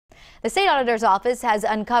The state auditor's office has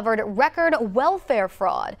uncovered record welfare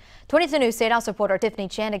fraud. 22 News State House reporter Tiffany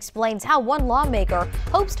Chan explains how one lawmaker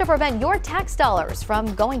hopes to prevent your tax dollars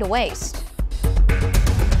from going to waste.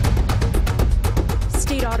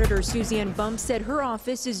 State Auditor Suzanne Bump said her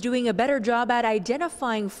office is doing a better job at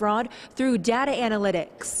identifying fraud through data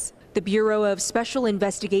analytics. The Bureau of Special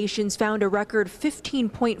Investigations found a record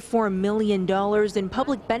 $15.4 million in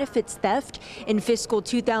public benefits theft in fiscal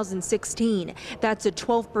 2016. That's a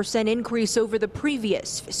 12% increase over the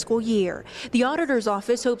previous fiscal year. The auditor's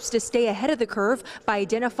office hopes to stay ahead of the curve by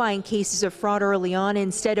identifying cases of fraud early on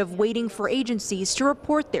instead of waiting for agencies to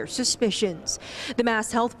report their suspicions. The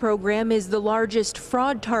Mass Health Program is the largest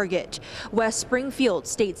fraud target. West Springfield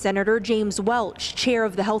State Senator James Welch, chair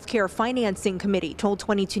of the Healthcare Financing Committee, told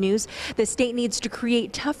 22 News the state needs to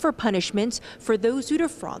create tougher punishments for those who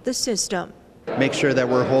defraud the system. Make sure that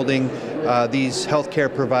we're holding these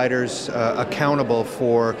healthcare providers accountable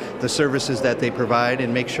for the services that they provide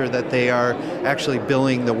and make sure that they are actually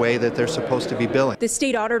billing the way that they're supposed to be billing. The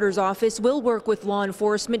state auditor's office will work with law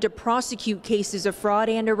enforcement to prosecute cases of fraud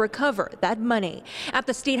and to recover that money. At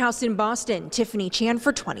the State House in Boston, Tiffany Chan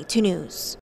for 22 News.